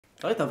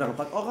Arrête, t'avais un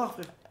pack en rare,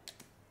 frère.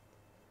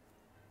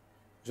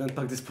 J'ai un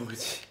pack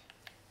d'Esporiti.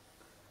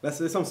 Là,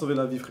 c'est ça me sauver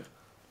la vie, frère.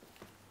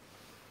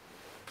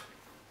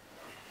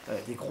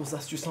 Des grosses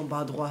astuces en bas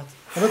à droite.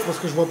 En fait, parce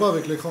que je vois pas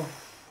avec l'écran.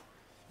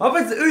 En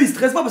fait, eux ils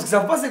stressent pas parce qu'ils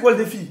savent pas c'est quoi le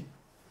défi.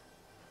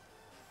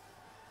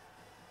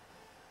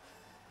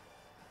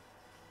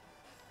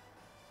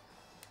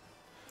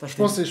 Je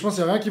pense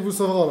qu'il y a rien qui vous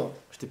sauvera là.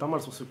 J'étais pas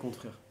mal sur ce compte,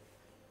 frère.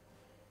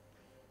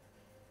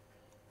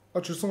 Ah,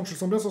 tu le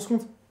sens bien sur ce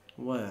compte?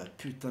 Ouais,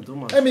 putain,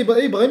 dommage. Eh, mais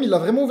Ibrahim, il a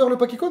vraiment ouvert le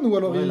pack icône ou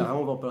alors ouais, il a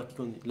vraiment ouvert le pack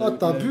icône. Ah,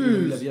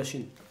 t'abuses. Il a vu à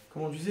Chine.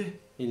 Comment tu sais?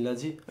 Il l'a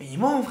dit. Mais il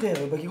ment, frère.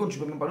 Le pack icône, tu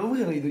peux même pas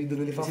l'ouvrir. Il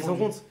donne les fins. C'est son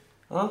compte.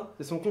 Hein?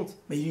 C'est son compte.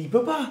 Mais il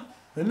peut pas.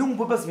 Mais nous, on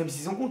peut pas. Même si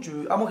c'est son compte, tu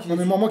veux. À moins qu'il Non,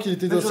 mais moi qui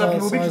était dans sur l'appli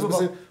mobile, tu peux pas.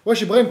 Ouais,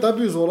 Ibrahim,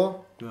 t'abuses, voilà.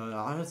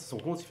 Arrête, c'est son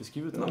compte, il fait ce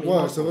qu'il veut. Non,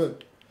 Ouais, c'est vrai.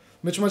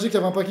 Mais tu m'as dit qu'il y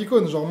avait un pack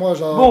icône, genre moi,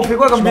 j'ai. Bon, on fait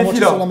quoi comme défi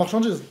là? Sur la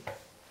marchandise.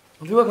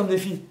 On fait quoi comme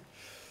défi?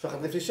 Je suis en train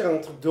de réfléchir à un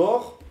truc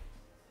dehors.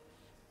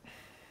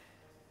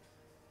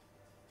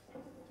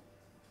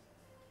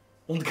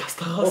 On te gaze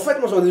ta En race. fait,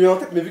 moi j'en ai eu en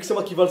tête, mais vu que c'est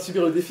moi qui va le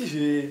subir le défi,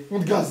 j'ai. On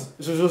te gaz.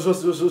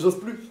 J'ose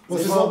plus. Bon,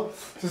 c'est ça.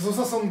 C'est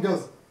ça, on te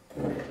gaz.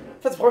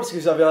 En fait, le problème c'est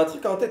que j'avais un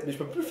truc en tête, mais je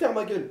peux plus faire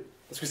ma gueule.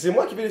 Parce que c'est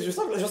moi qui vais les. Je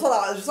sens que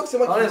c'est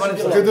moi qui vais les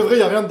subir. Parce que de vrai,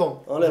 y'a rien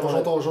dedans. Enlève,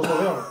 J'entends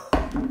rien.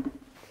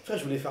 Frère,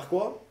 je voulais faire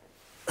quoi?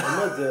 En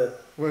mode.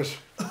 Wesh.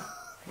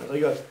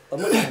 Regarde. En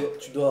mode,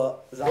 tu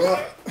dois. Zama.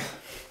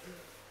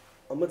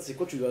 En mode, c'est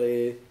quoi? Tu dois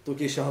aller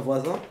toquer chez un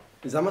voisin.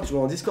 Les Zama, tu vas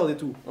en Discord et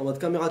tout. En mode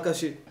caméra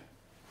cachée.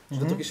 Tu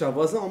dois toquer chez un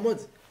voisin en mode.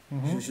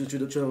 Tu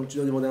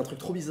dois demander un truc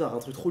trop bizarre, un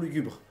truc trop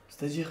lugubre.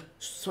 C'est-à-dire?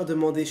 Soit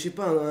demander, je sais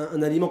pas,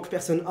 un aliment que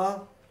personne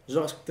a.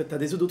 Genre, est-ce que t'as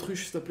des œufs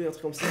d'autruche, s'il te plaît, un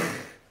truc comme ça.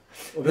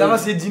 Là,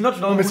 c'est dit non, tu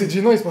Non, l'embrouilles. mais c'est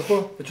dit non, il se passe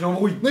pas. Tu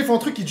l'embrouilles. Non, il faut un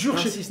truc qui dure.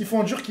 J'insiste. Il faut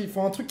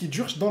un truc qui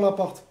dure dans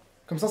l'appart.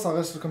 Comme ça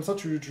reste. Comme ça,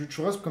 tu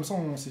restes. Comme ça,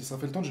 ça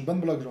fait le temps d'une bonne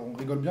blague. Genre, on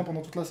rigole bien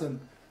pendant toute la scène.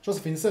 Tu vois,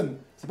 ça fait une scène.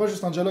 C'est pas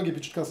juste un dialogue et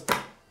puis tu te casses.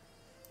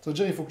 Ça veut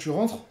dire, il faut que tu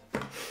rentres.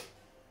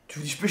 Tu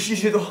me dis, je peux chier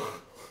chez toi.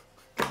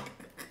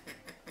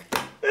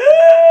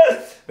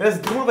 Mais là,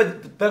 tout le monde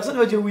personne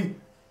va dire oui.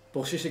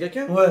 Pour chier chez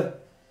quelqu'un? Ouais.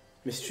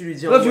 Mais si tu lui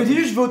dis. Là, tu lui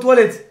dis, je vais aux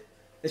toilettes.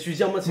 Et tu lui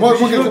dis en mode. Moi, je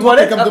vais aux quelqu'un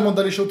toilettes, me demande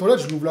d'aller chez aux toilettes,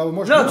 je l'ouvre là.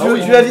 Moi, Non,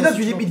 tu lui as dit non,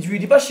 tu lui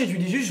dis pas chier, tu lui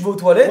dis juste, je vais aux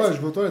toilettes. Ouais, je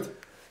vais aux toilettes.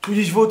 Tu lui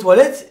dis, je vais aux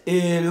toilettes,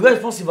 et le gars, je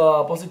pense qu'il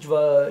va penser que tu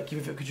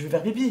veux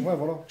faire pipi. Ouais,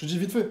 voilà. Tu dis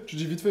vite fait.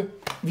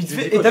 Vite Tu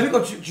fait. dis Et quoi, t'as tu- vu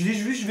quand tu dis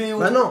juste, je vais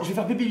Bah non. je vais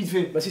faire pipi vite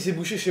fait. Bah si c'est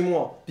bouché chez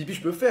moi, pipi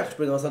je peux faire, je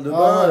peux aller dans la salle de Ah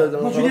bain. ouais.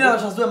 Dans Non, tu dis là, la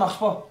chasse 2 elle marche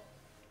pas.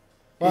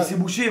 Et Ouais. c'est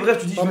bouché, bref,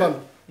 tu dis, Pas mal.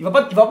 il va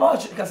pas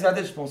casser la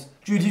tête, je pense.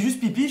 Tu lui dis juste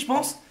pipi, je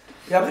pense.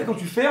 Et après, quand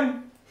tu fermes,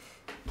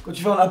 quand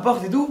tu fermes la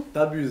porte et tout,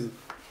 T'abuses.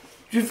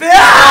 tu fais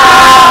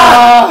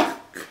ah.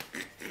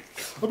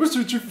 En plus,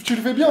 tu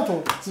le fais bien,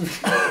 toi.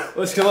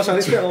 Ouais, excuse-moi, je suis un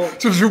expert. Hein.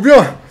 Tu le joues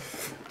bien.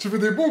 Tu fais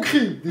des bons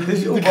cris.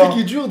 Des ou cris pas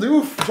qui durent de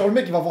ouf. Genre, le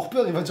mec, il va avoir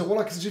peur. Il va dire,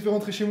 voilà, qu'est-ce que j'ai fait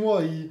rentrer chez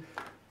moi. Du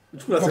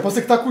coup, Il va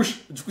penser que t'accouches.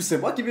 du coup, c'est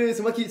moi qui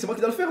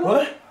dois le faire, là.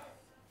 Ouais,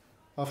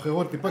 Ah,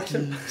 frérot, t'es pas qui.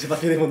 J'ai pas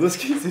fait les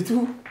Lewandowski. c'est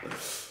tout.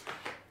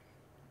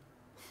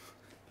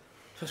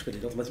 Frère, je connais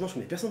dans ton bâtiment, je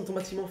connais personne dans ton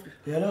bâtiment, frère.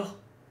 Et alors?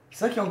 C'est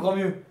ça qui est encore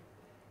mieux.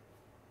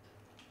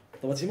 Dans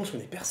ton bâtiment, je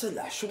connais personne,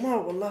 là, chemin,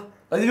 wallah.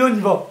 Vas-y, viens, on y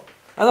va.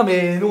 Ah non,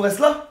 mais nous on reste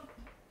là.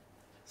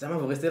 Zama,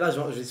 vous restez là, je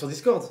vais sur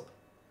Discord.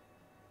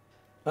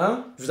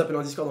 Hein? Je vous appelle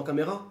en Discord en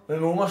caméra. Mais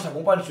au moins, je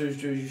t'accompagne, je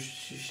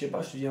sais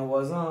pas, je te dis un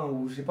voisin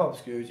ou je sais pas,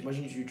 parce que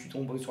t'imagines, tu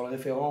tombes sur le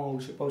référent ou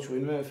je sais pas, ou sur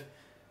une meuf.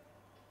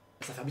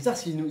 Ça fait bizarre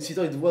si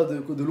toi il te voit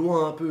de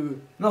loin un peu.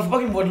 Non, faut pas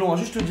qu'il me voie de loin,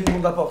 juste je te dis le nom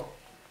de la porte.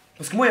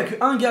 Parce que moi, y'a que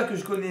un gars que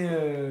je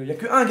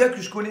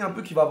connais, un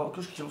peu qui va avoir,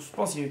 que je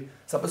pense que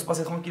ça peut se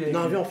passer tranquille. avec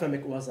Non, lui. viens, on fait un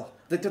mec au hasard.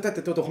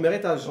 T'es au premier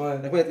étage. Ouais.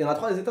 D'accord, il y en a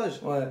 3 des étages.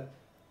 Ouais.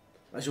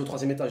 Ah, j'ai au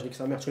 3ème étage, nique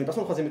sa mère. Tu connais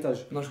personne au 3ème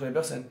étage. Non, je connais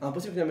personne.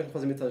 Impossible qu'il y ait un mec au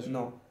 3ème étage.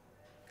 Non.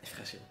 Eh,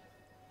 frère,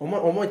 au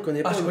moins il te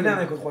connaît pas. Ah, je connais un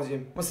mec au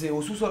troisième. Moi, c'est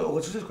au sous-sol, au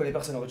rez-de-chaussée, je connais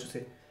personne au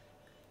rez-de-chaussée.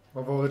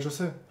 On va au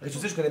rez-de-chaussée.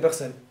 Rez-de-chaussée, je connais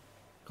personne.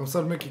 Comme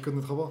ça, le mec, il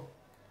connaîtra pas.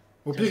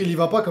 Au pire, il y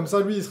va pas, comme ça,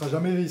 lui, il sera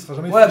jamais Ouais,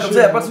 fiché. comme ça,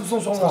 y'a pas de soupçon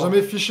sur Il sera moi.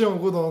 jamais fiché, en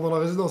gros, dans la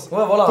résidence.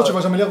 Ouais, voilà. Toi, tu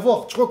vas jamais les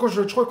revoir. Tu crois quand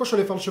je suis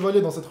allé faire le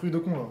chevalier dans cette rue de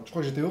con, là, tu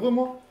crois que j'étais heureux,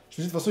 moi?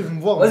 Je me dis, de toute façon, ils vont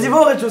me voir. Vas-y, va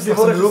au rez-de-chaussée,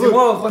 va au Personne n'est rez-de-chaussée. heureux.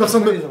 Moi, on prend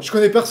Personne les me- gens. Je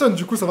connais personne,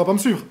 du coup, ça va pas me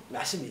suivre. Mais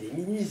Hachem, il est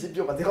minuit, c'est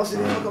bien, on va déranger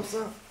les gens comme ça.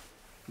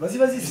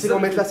 Vas-y, Tu sais qu'on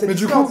mette la scène Mais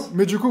du Discord.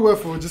 coup, ouais,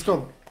 faut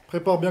Discord.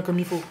 Prépare bien comme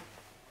il faut.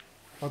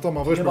 Attends, mais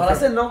en vrai, je Je peux par la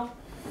faire. scène, non?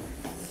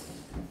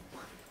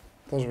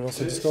 Attends, je vais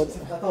lancer Discord.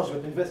 Attends, je vais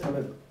mettre une veste quand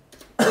même.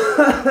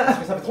 Parce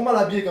que ça fait trop mal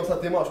habillé comme ça,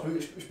 t'es mort.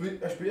 Je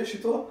peux y aller chez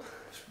toi?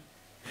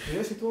 Je peux y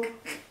aller chez toi?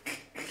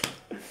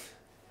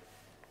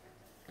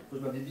 Faut que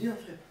je m'habille bien,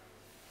 frère.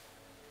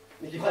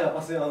 Mais qui il va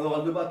passer un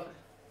oral de bac.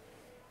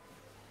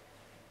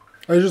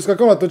 Allez, jusqu'à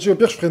quand, là, Toti? Au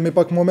pire, je ferai mes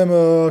packs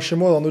moi-même chez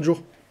moi dans 2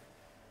 jours.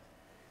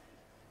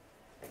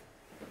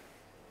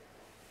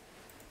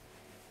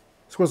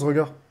 C'est quoi ce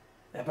regard?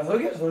 Y'a pas de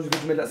regard, je veux que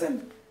tu mettes la scène.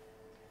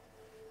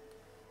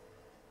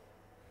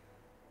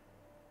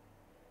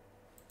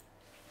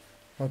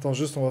 Attends,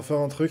 juste, on va faire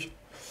un truc.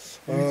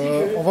 Je lui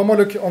dis que- Envoie-moi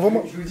le.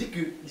 Je lui dis que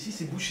ici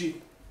c'est bouché.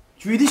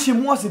 Tu lui dis chez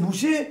moi c'est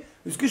bouché,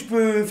 est-ce que je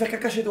peux faire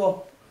caca chez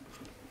toi?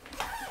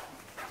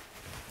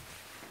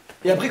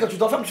 Et après, quand tu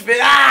t'enfermes, tu fais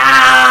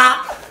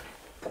ah.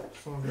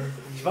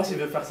 Je sais pas si je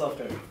vais faire ça,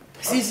 frère.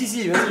 Si,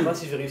 vas-y. Je sais pas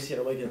si je vais réussir,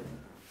 regarde.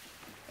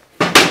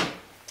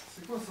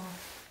 C'est quoi ça?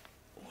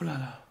 Oh là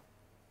là.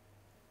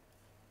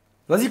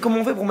 Vas-y, comment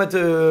on fait pour mettre.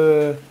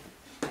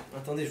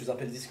 Attendez, je vous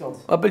appelle Discord.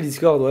 Appelle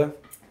Discord, ouais.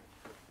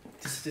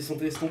 C'est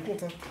ton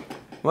compte, hein.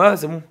 Ouais,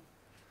 c'est bon.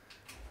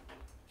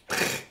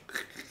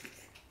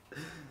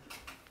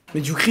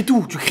 Mais tu cries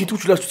tout, tu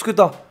lâches tout ce que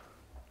t'as.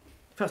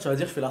 Frère, tu vas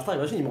dire, je fais l'artère,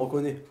 imagine, il me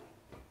reconnaît.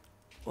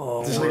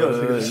 Oh, Je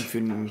rigole.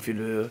 Il me fait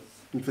le.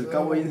 Il me fait le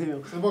kawaii.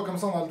 C'est bon, comme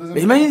ça on a le deuxième.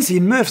 Mais imagine, c'est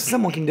une meuf, c'est ça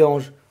moi qui me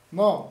dérange.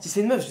 Non. Si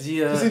c'est une meuf, je dis.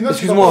 Si c'est une meuf,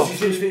 excuse-moi.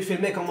 Je fais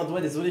le mec en mode,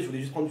 ouais, désolé, je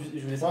voulais juste prendre du.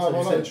 Je voulais Ouais, sortir du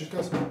voilà, sel. tu te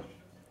casses.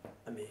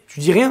 Ah, mais. Tu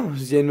dis rien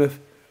s'il y a une meuf.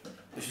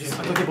 Je dis, c'est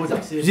pas toi qui es pour dire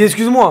que c'est. Je dis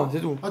excuse-moi,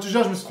 c'est tout. Ah, tu dis, je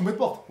me suis trompé de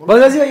porte. Bah,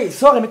 vas-y,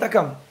 sors et mets ta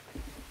cam.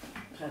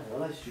 Frère,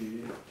 voilà, je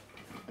suis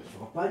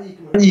en panique,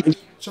 man.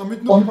 Tiens,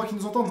 mute-nous pour pas qu'ils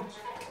nous entendent.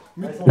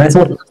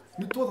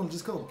 Mute-toi dans le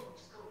Discord.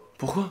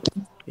 Pourquoi?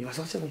 Il va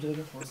sortir dans le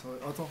téléphone. Ouais, c'est vrai.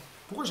 Attends.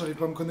 Pourquoi j'arrive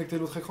pas à me connecter à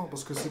l'autre écran?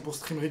 Parce que c'est pour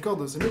stream record,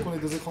 c'est mieux qu'on ait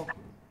deux écrans.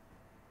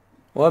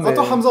 Ouais, mais.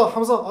 Attends, Hamza,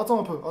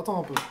 attends un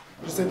peu.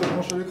 J'essaie de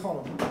brancher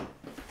l'écran là.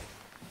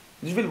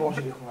 Je vais le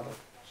brancher l'écran, attends.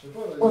 Je sais pas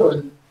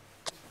là.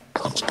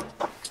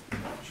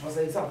 Je pense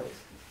avec ça en fait.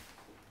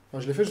 Ah,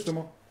 je l'ai fait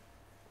justement.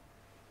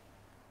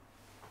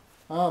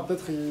 Ah,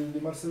 peut-être il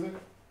est mal serré.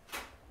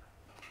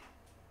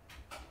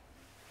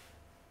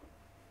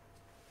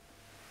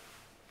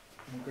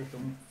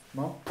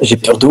 Non. J'ai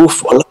peur de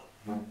ouf, voilà.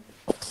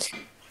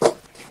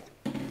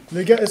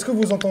 Les gars, est-ce que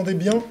vous entendez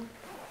bien?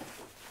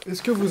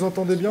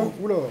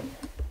 Oula.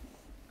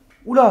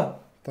 Oula.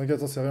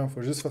 T'inquiète, c'est rien,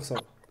 faut juste faire ça.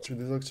 Tu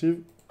désactives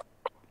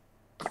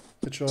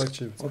et tu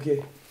réactives. Ok.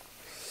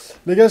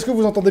 Les gars, est-ce que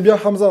vous entendez bien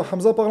Hamza?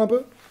 Hamza parle un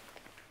peu?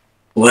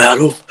 Ouais,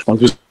 allô? Je parle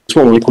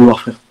doucement dans les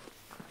couloirs, frère.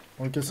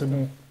 Ok, c'est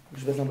bon.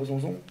 Je baisse un peu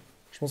son son.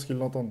 Je pense qu'ils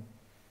l'entendent.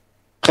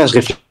 Frère, je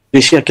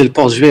réfléchis à quelle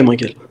porte je vais, ma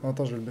gueule.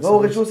 Attends, je vais le baisser. Va au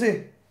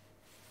rez-de-chaussée.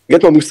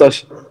 Regarde ma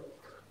moustache.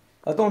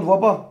 Attends, on ne voit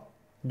pas.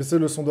 Baissez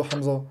le son de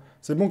Hamza.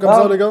 C'est bon comme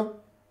ça, les gars?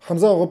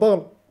 Hamza, on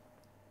reparle.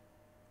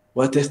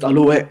 Ouais, test,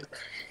 allô, ouais.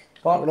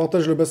 Parle. Alors,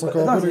 je le baisse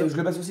encore un Attends, peu. je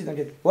le baisse aussi,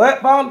 t'inquiète. Ouais,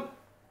 parle.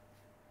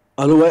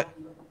 Allô, ouais.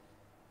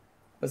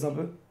 Baisse un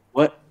peu.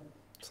 Ouais.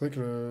 C'est vrai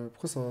que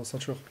pourquoi ça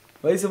sature?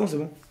 Vas-y, c'est bon.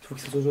 Il faut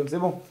que ça soit jaune, c'est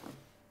bon.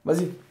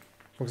 Vas-y.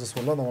 Faut que ça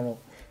soit là normalement.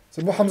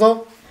 C'est bon, Hamza?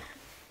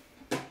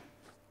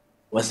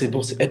 Ouais, c'est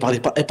bon. Elle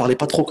parlait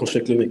pas trop quand je suis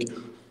avec le mec.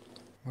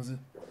 Vas-y.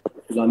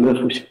 La meuf,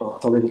 je sais pas.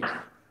 Attendez.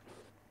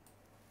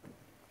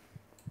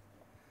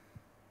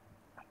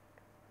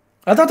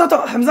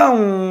 Attends, Hamza,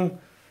 on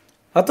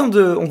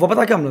voit pas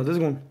ta cam là, 2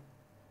 secondes.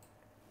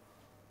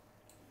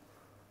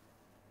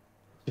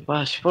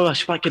 Je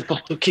sais pas à quelle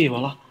porte toquer,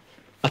 voilà.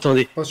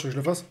 Attendez. Ah, tu veux que je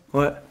le fasse?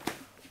 Ouais.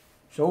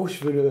 Je suis en haut, je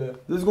fais le.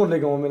 2 secondes, les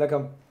gars, on met la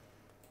cam.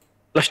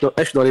 Là, je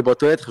suis dans les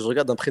boîtes aux lettres, je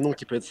regarde un prénom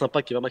qui peut être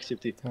sympa, qui va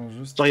m'accepter. Attends,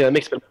 juste. Genre, il y a un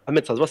mec qui s'appelle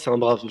Ahmed, ça se voit, c'est un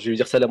brave. Je vais lui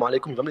dire salam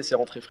alaikum, il va me laisser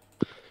rentrer, frère.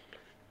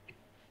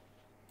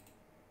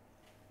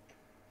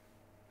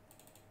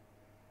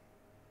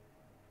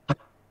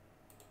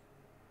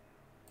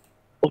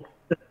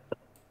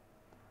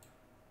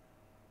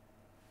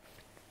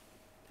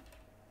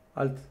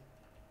 Halt.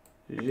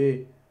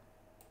 GG.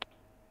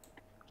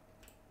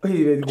 Oh,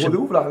 il est gros de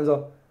ouf là, Hamza.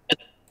 Dans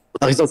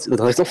la résidence,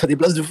 ça a des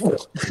places de fou.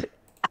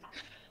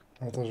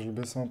 Attends, je vais le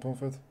baisser un peu en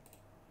fait.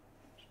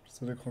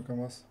 C'est l'écran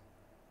comme ça.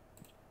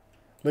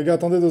 Les gars,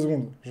 attendez 2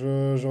 secondes.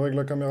 Je règle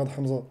la caméra de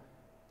Hamza.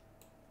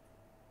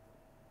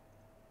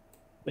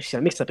 Ouais, c'est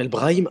un mec qui s'appelle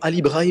Brahim,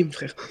 Ali Brahim,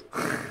 frère.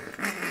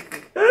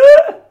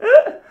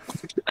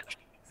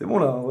 C'est bon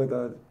là, en vrai,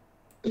 t'as.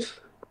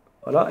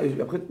 Voilà,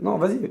 et après. Non,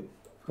 vas-y.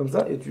 Comme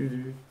ça, et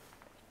tu.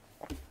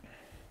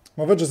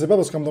 En fait, je sais pas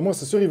parce qu'à un moment,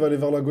 c'est sûr, il va aller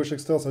vers la gauche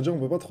extérieure. C'est-à-dire, on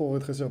peut pas trop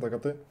rétrécir, t'as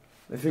capté?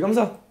 Mais fais comme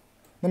ça.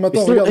 Non, mais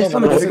attends, Mais regarde. sinon,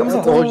 non, mais mais fais comme ça.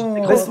 attends.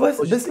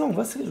 Baisse-le, on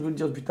va se. Je veux le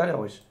dire depuis tout à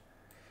l'heure, wesh.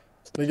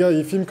 Les gars,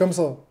 il filme comme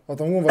ça.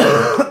 Attends, où on va?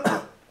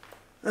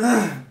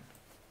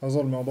 Vas-y,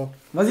 on le met en bas.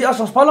 Vas-y,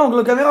 change pas l'angle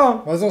de caméra.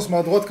 Hein. Vas-y, on se met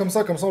à droite comme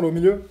ça, on est au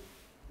milieu.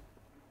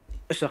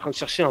 Je suis en train de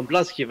chercher un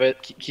blaze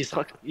qui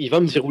sera. Il va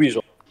me dire oui,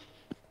 genre.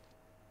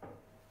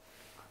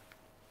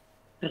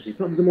 J'ai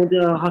pas demandé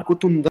à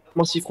Racoton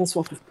d'Armancy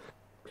François, frère.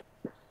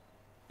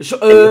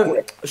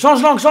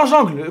 Change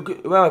l'angle.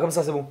 Ouais, comme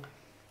ça, c'est bon.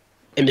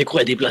 Eh, mais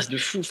quoi, il y a des places de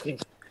fou, frère.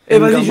 Eh,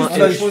 vas-y, juste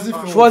Allez, choisis,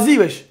 frérot. choisis,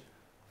 wesh.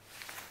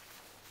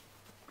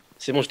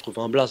 C'est bon, j'ai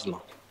trouvé un blaze là.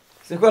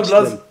 C'est quoi le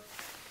blaze?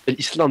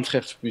 Islam,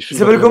 frère. Il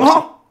s'appelle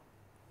comment?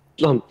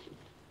 Islam.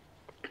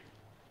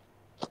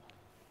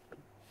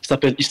 Il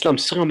s'appelle Islam,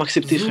 c'est rien à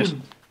m'accepter, frère.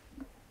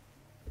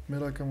 Mais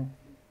là, comment?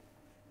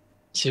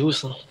 C'est où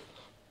ça?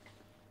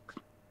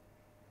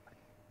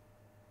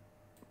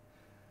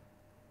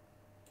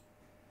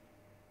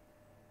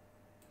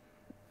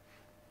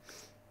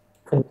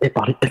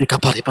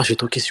 Parlez pas, je vais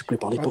toquer, s'il vous plaît,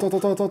 parlez pas.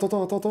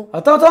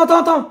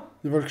 Attends.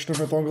 Ils veulent que je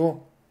te mette en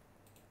grand.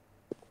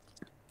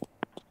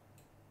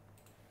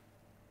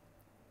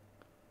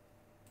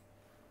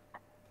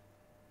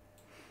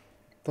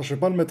 Attends, je vais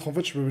pas le mettre en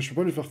fait, je peux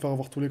pas lui faire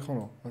avoir tout l'écran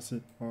là. Ah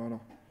si, voilà.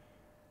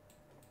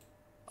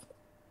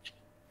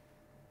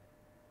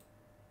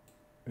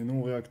 Et non,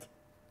 on réacte.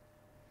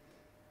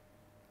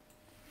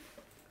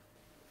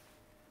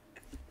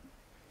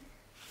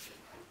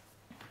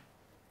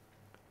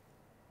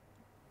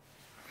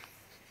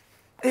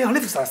 Eh,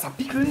 enlève ça, ça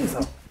pique le nez, ça.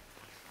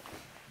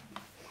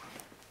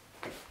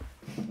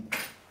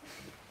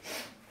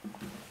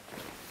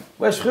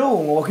 Ouais, frérot,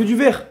 on voit que du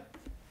verre. Attends,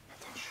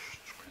 je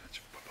crois qu'il a dit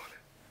faut pas parler.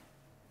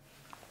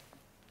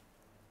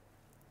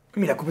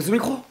 Mais il a coupé son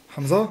micro.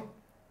 Hamza?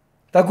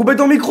 T'as coupé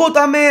ton micro,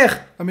 ta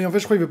mère. Ah, mais en fait,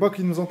 je crois qu'il veut pas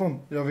qu'il nous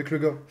entende. Et avec le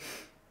gars.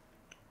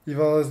 Il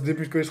va se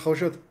début quand il sera au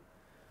shot.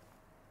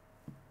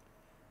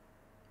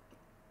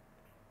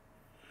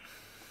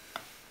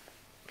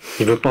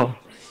 Il veut pas.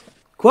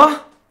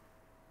 Quoi?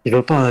 Il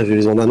veut pas, hein, je vais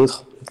les en un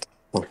autre.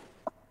 Bon.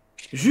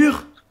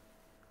 Jure.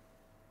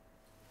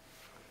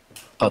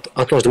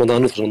 Attends, je demande à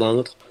un autre, j'en ai un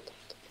autre.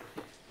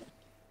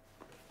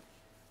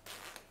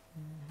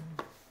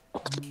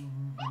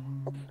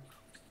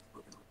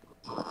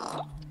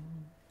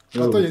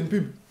 Attends, il y a une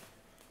pub.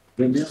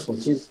 J'aime bien,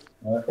 tranquille.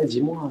 Ouais,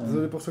 dis-moi.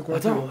 Désolé pour ce quoi.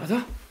 Attends.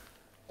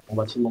 Mon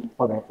bâtiment,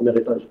 dans le premier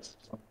étage.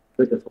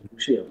 Peut-être qu'elles sont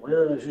bouchées,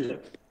 rien à juger.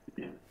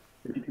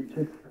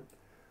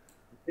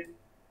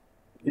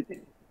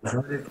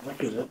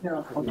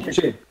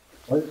 Tranquille.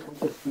 Ouais,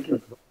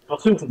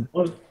 tranquille.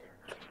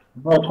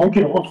 Non,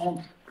 tranquille,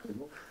 rentre.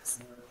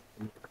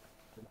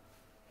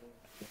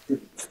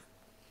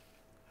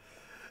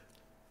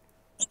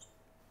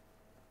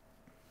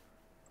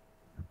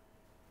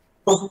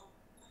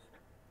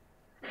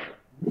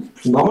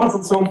 C'est normal, ça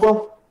ne se sent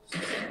pas.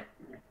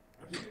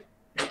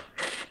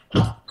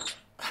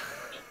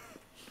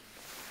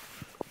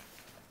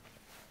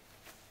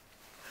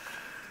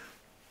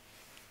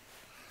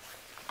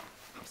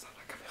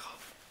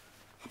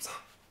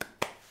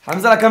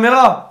 Hamza, la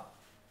caméra.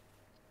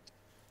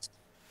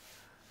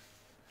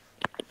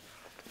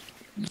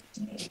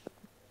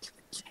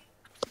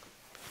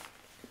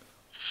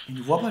 Il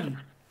nous voit pas, lui.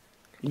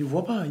 Il nous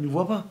voit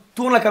pas.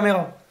 Tourne la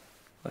caméra.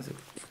 Ouais,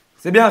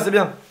 c'est bien, c'est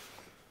bien.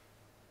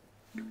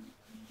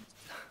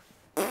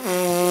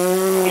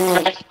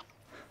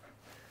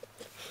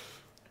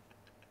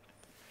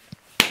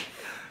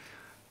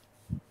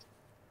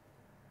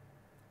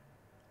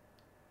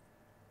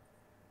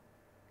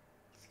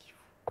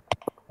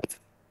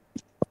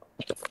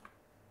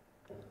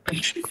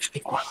 Je fais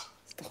quoi?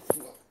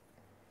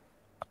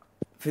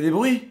 Fais des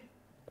bruits.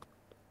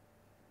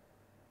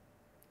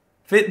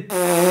 Fais...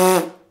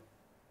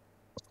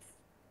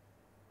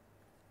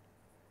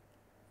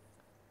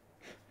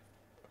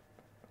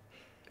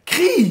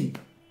 Crie.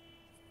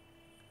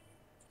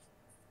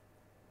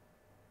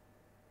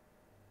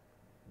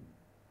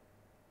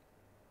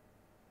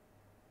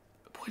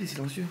 Pourquoi il est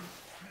silencieux?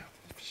 Merde,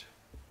 il est figé.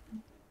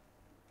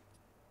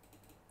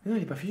 Non,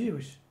 il est pas figé,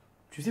 wesh.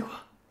 Tu sais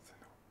quoi?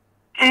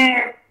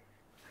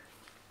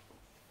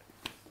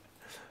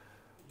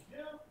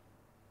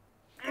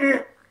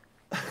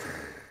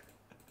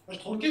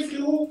 Tranquille,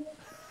 frérot.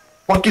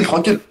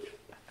 Tranquille.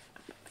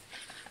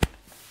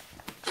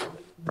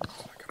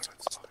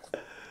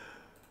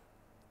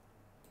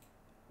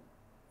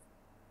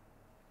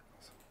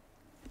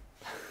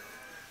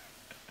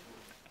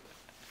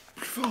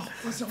 Plus fort,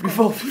 vas-y, Plus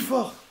fort, plus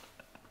fort.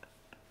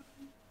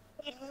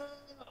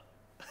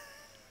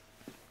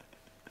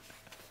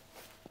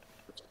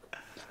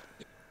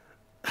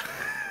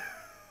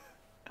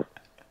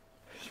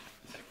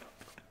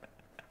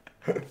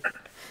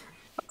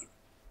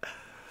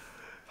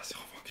 Vas-y,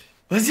 renvoie un cri.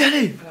 Vas-y, allez.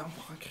 Allez,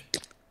 renvoie un cri.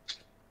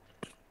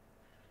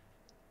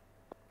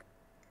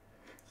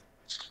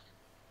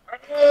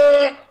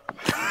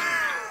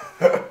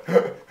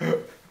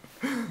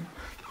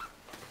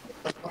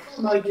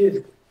 Ma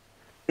gueule.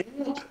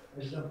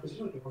 J'ai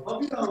l'impression que je vois pas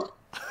bien.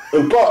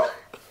 Pas.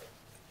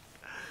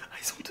 Ah,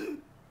 ils sont deux.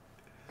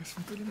 Ils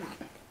sont tous les mecs.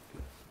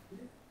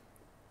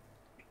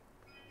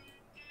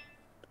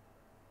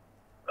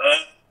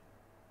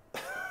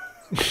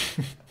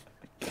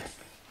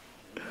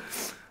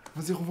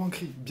 Vas-y, renvoie un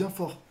cri, bien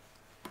fort.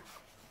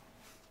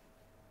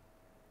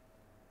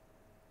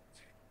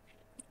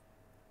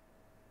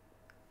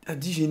 Ah,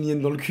 dis j'ai une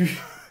hyène dans le cul.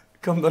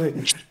 Comme dans les...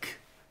 Dis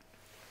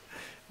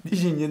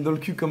j'ai une hyène dans le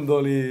cul comme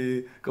dans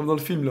les... Comme dans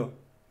le film, là.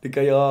 Les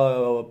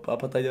Kaira à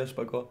Pattaya, je sais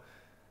pas quoi.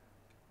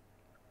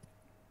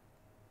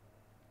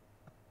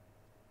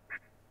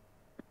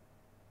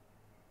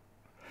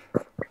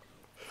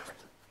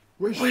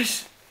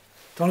 Wesh.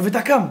 T'as enlevé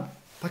ta cam.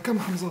 Ta cam,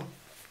 Hamza.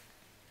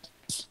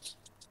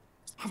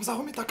 Hamza,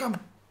 remets ta cam.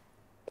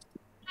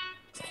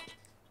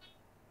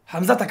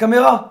 Hamza, ta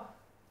caméra.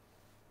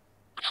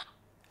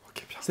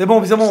 Ok, bien. C'est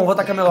bon, on voit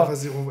ta caméra.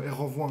 Vas-y,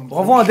 renvoie un.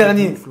 Renvoie un cri de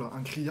dernier. ouf, là.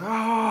 Un cri.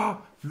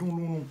 Ah,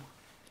 long.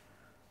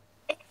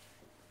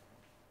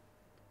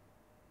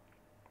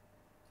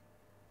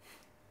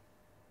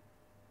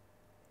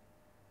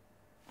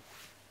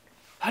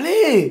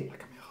 Allez. La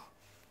caméra.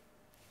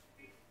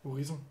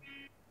 Horizon.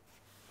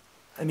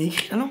 Ah, mais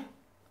écris là, non?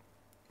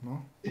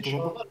 Non, on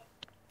t'entend pas.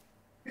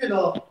 Et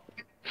là.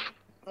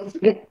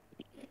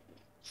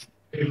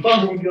 C'est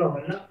pas mon gars,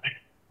 là.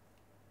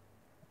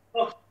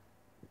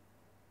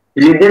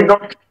 Il est dans.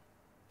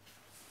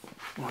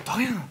 On n'entend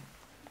rien.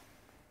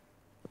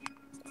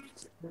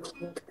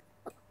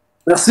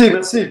 Merci,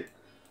 merci.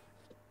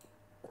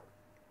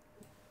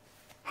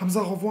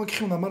 Hamza, renvoie un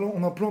cri,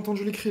 on a plus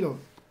entendu les cris là.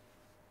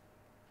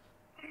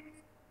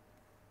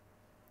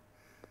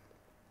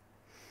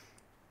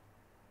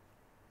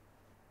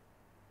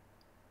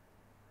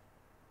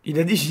 Il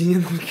a dit j'ai rien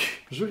dans le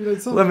cul. Je il a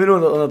dit ça. Ouais, mais nous,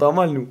 on entend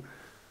mal, nous.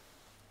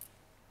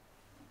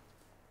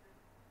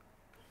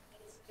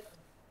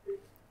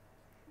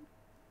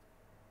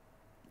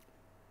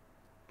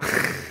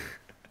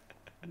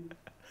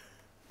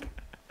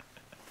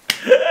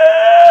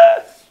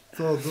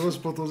 Attends, dommage, j'ai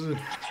pas entendu.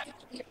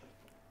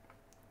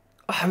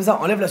 Ah, Hamza,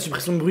 enlève la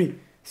suppression de bruit,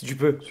 si tu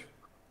peux.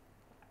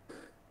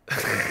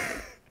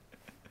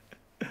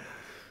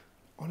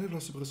 Enlève la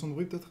suppression de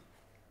bruit peut-être.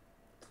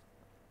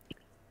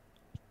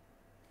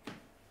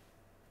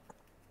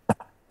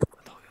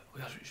 Attends,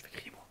 regarde, je vais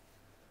crier, moi.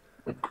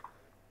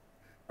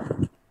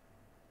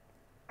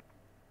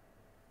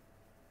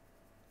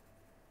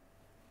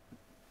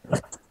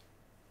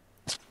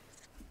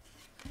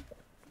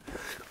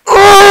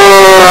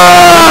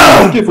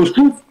 Ok, faut que je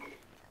trouve.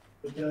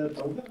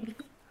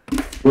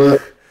 Ouais.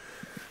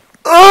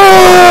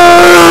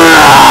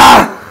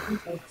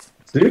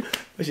 Salut.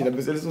 J'ai la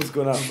baissé le son, ce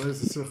connard. Ouais,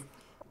 c'est sûr.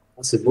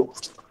 Ah, c'est beau.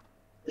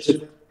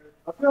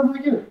 Après, ma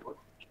gueule.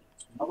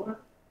 Ah ouais.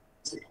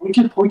 C'est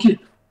tranquille, tranquille.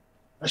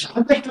 Ah, j'ai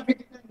pas de taper.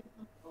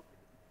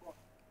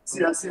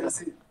 C'est assez.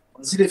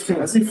 Vas-y, les frères,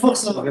 vas-y,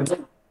 force là.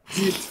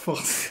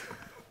 Force.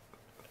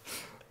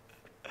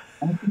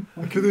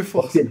 Que des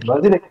forces.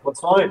 Vas-y, les bonne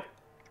soirée.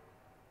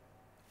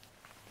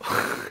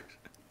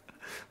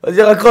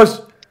 Vas-y, raccroche.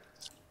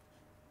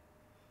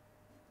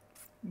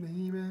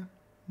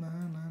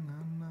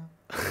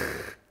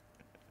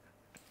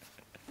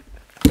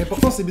 Mais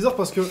pourtant c'est bizarre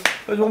parce que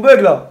Ouais, mon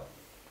bug là.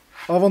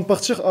 avant de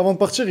partir,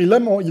 les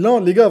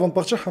gars, avant de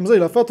partir, Hamza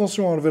il a fait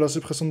attention à enlever la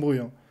suppression de bruit.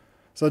 Hein.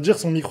 C'est-à-dire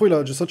son micro il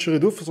a dû saturer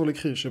d'ouf sur les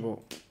cris, je sais pas.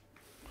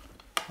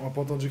 On n'a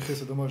pas entendu crier,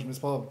 c'est dommage, mais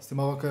c'est pas grave, c'était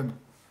marrant quand même.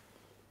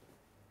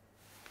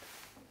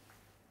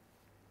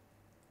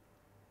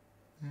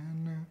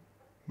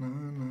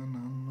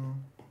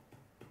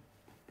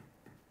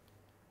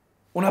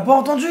 On n'a pas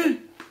entendu.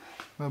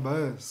 Ah bah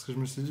ouais, c'est ce que je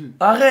me suis dit.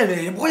 Arrête,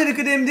 mais pourquoi il y avait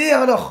que des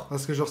MDR alors?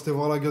 Parce que genre c'était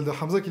voir la gueule de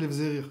Hamza qui les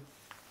faisait rire.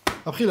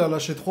 Après il a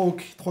lâché 3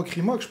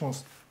 cris moques je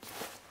pense.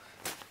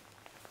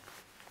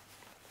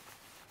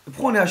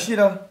 Pourquoi on est à chier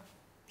là?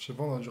 Je sais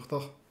pas, on a du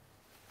retard.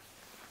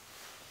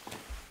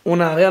 On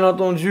n'a rien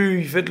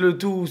entendu, faites-le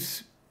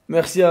tous.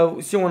 Merci à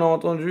vous. Si on a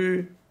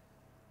entendu.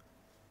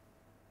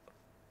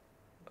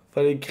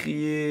 Fallait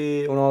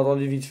crier, on a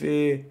entendu vite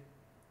fait.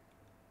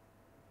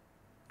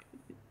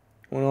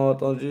 On a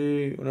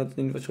entendu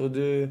une fois sur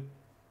deux.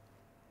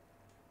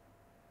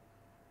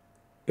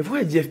 Et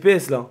pourquoi il y a 10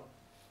 FPS là?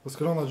 Parce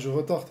que là on a du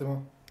retard, t'es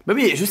moi. Bah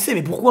oui, je sais,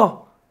 mais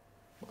pourquoi?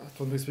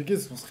 Toi de m'expliquer,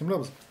 c'est son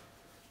Streamlabs.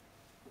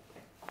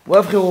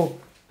 Ouais, frérot.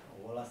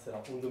 Voilà, c'est la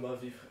honte de ma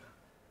vie, frère.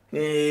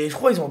 Mais je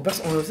crois ils ont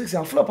personne. On sait que c'est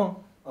un flop, hein.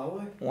 Ah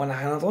ouais? On a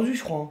rien entendu,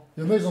 je crois. Hein.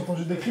 Il y en a, ils ont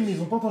entendu des cris, mais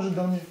ils ont pas entendu le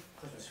dernier.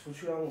 Je me suis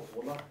foutu la honte,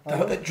 voilà.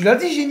 Ah ouais. Tu l'as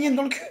dit, j'ai une hyène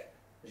dans le cul?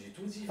 J'ai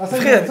tout dit. Ah ça,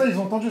 Frère, ça, ils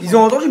ont entendu. Ils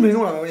ont entendu, mais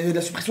non, il y avait de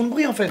la suppression de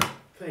bruit en fait.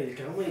 Frère, il est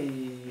carrément.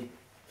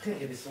 Frère,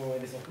 il y avait son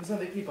cousin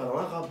avec lui, parlant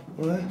arabe.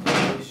 Ouais.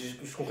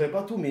 Et je comprenais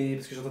pas tout, mais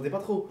parce que j'entendais pas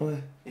trop. Ouais.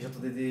 Et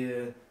j'entendais des.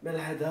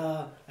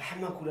 Malhada,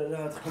 Hamak,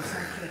 oulala, un truc comme ça,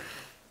 frère.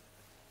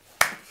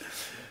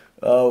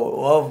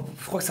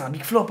 Je crois que c'est un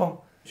big flop, hein.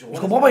 Je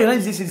comprends pas, il y en a, ils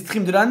disaient c'est le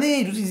stream de l'année,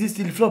 et d'autres ils disaient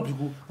c'était le flop du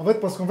coup. En fait,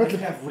 parce qu'en fait, les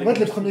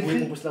premiers Vous cris. voulez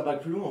qu'on pousse la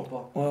bague plus loin ou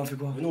pas? Ouais, on fait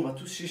quoi? Mais non, on va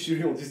tous chez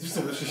lui, on dit tous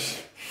on va chez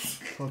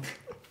lui.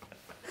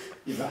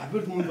 Il va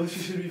appeler tout le monde va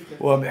chez lui,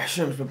 frère. Ouais, mais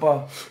Hachem, je peux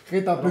pas.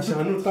 Frère, t'as Alors, c'est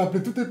un autre.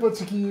 appelé tous tes potes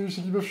chez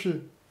qui peuvent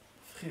chier.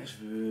 Frère,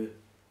 je veux.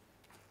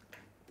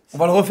 On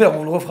va le refaire,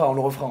 on le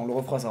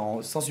refera ça,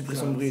 sans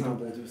suppression de bruit et tout.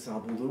 C'est un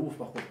bon de ouf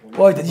par contre.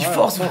 Oh, il t'a dit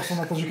force! On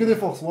a entendu que des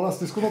forces, voilà,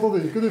 c'était ce qu'on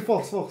entendait, que des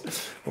forces. On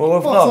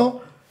le Force, refera. hein.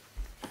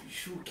 Je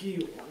suis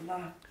choqué,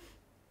 voilà.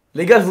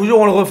 Les gars, je vous jure,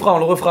 on le refera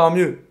en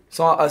mieux.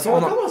 Sans,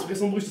 Comment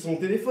suppression de bruit sur mon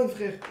téléphone,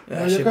 frère?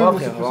 Je sais pas,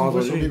 frère, vraiment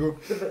entendu.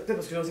 Peut-être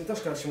parce que dans une tâche,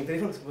 je sur mon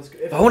téléphone, parce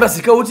que. Par contre, là,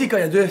 c'est chaotique, hein,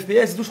 il y a 2 FPS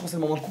et tout, je crois que c'est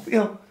le moment de couper,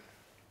 hein.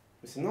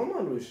 Mais c'est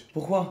normal, wesh.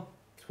 Pourquoi?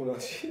 Parce qu'on a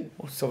chier.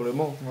 Oh, tout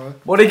simplement. Ouais.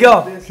 Bon, les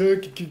gars,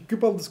 Que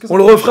parle de ce que on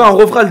le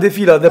refera le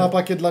défi là. Un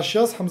paquet de la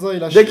chiasse, Hamza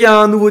il a Dès qu'il y a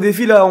un nouveau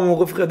défi là, on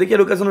refera. Dès qu'il y a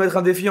l'occasion de mettre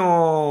un défi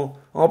en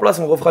place,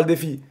 on refera le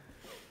défi.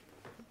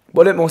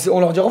 Bon, on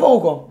leur dit au revoir ou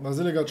quoi?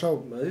 Vas-y les gars,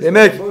 ciao. Les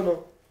mecs,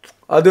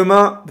 à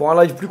demain pour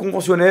un live plus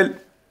conventionnel.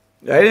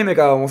 Allez les mecs,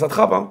 on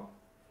s'attrape hein.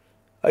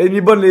 Allez,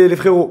 nuit bonne les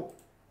frérots.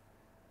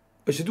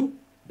 Et c'est tout.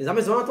 Les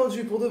armées ont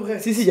entendu pour de vrai.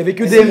 Si, il y avait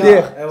que des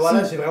MDR. Et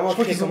voilà, Si, j'ai vraiment je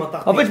crois crié qu'ils comme ont- un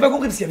tarté. En fait, j'ai pas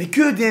compris parce qu'il y avait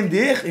que des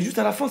MDR et juste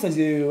à la fin, ça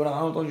disait on a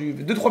rien entendu.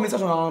 2-3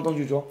 messages, on a rien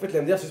entendu, tu vois. En fait,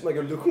 la MDR, c'est juste ma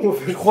gueule de con en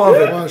fait. Je crois en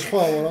fait. Ouais, je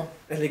crois, voilà.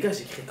 Eh, les gars,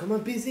 j'ai crié comme un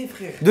baiser,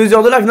 frère. 2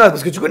 heures de live, Naz,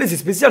 parce que tu connais, c'est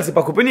spécial, c'est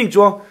pas qu'opening, tu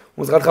vois.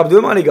 On se rattrape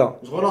demain, les gars.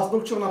 Je relance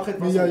Nocturne après de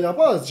Mais toute façon. y a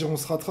pas à se dire on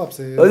se rattrape,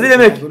 c'est. Vas-y, les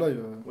mecs. de live,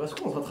 Ouais, c'est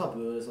quoi, on se rattrape,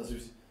 ça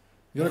suffit.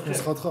 Il y en a qu'on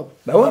se rattrape.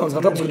 Bah ouais, on se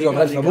rattrape parce que tu en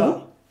live, c'est pas beaucoup.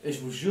 Et je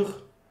vous jure,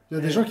 Il y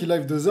a des gens qui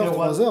live 2 heures, Et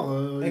 3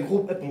 heures. Et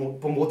gros,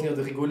 pour me retenir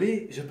de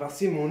rigoler, j'ai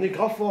passé mon nez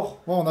grave fort.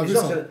 Ouais, on a Et vu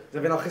genre, ça.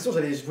 j'avais l'impression,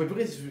 je pouvais plus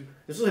rire,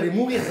 j'allais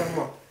mourir vers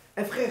moi.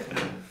 Eh frère,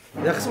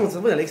 j'ai l'impression que mon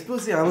cerveau il allait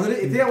exploser. À un moment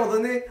donné, et dès à un moment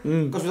donné,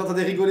 quand je vous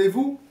entendais rigoler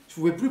vous, je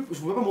pouvais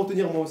pas me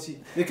retenir moi aussi.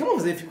 Mais comment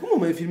vous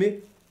m'avez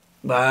filmé?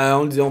 Bah,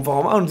 on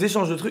nous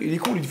échange de trucs. Il est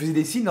con, il faisait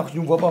des signes alors qu'il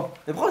nous voit pas.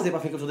 Mais pourquoi vous avez pas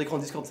fait comme sur d'écran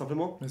Discord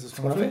simplement? Mais c'est ce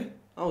On qu'on l'a a fait. fait.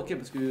 Ah ok,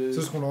 parce que.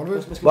 C'est ce qu'on a enlevé.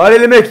 Parce que- Bon, allez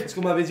les mecs, Parce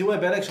qu'on m'avait dit, ouais,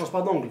 ben Alex, change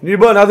pas d'angle. nuit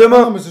bonne, à Non,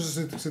 demain. mais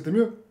c'était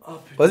mieux. Ah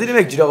putain. Vas-y les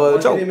mecs, dis-leur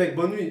Vas-y, ciao. les mecs,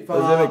 bonne nuit.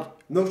 Vas-y, les mecs.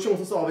 Nocturne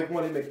ce soir avec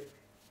moi, les mecs.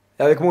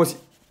 Et avec moi aussi.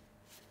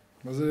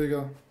 Vas-y, les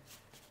gars.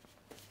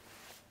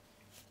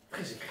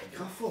 Après, j'ai crié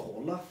grave fort,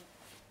 oh là.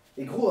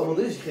 Et gros, à un moment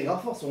donné, j'ai crié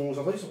grave fort. J'ai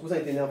entendu son cousin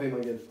était énervé, ma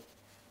gueule.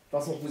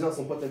 Enfin, son cousin,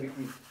 son pote avec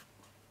lui.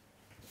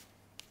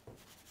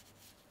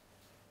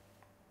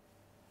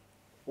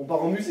 On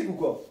part en musique ou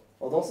quoi?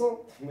 En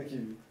dansant? Le mec,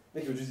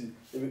 il veut juste.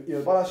 Il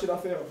veut pas lâcher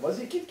l'affaire.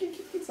 Vas-y, quitte,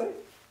 ça y est.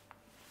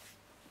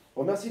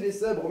 Remercie les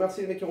subs,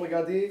 remercie les mecs qui ont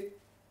regardé.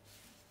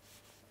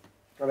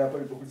 Ah, mais après,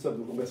 il y a beaucoup de subs,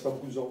 donc on remercie pas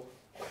beaucoup de gens.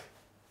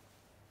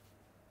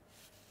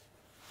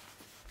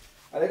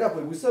 Ah, les gars,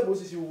 vous pouvez vous sub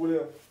aussi si vous voulez.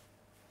 Hein.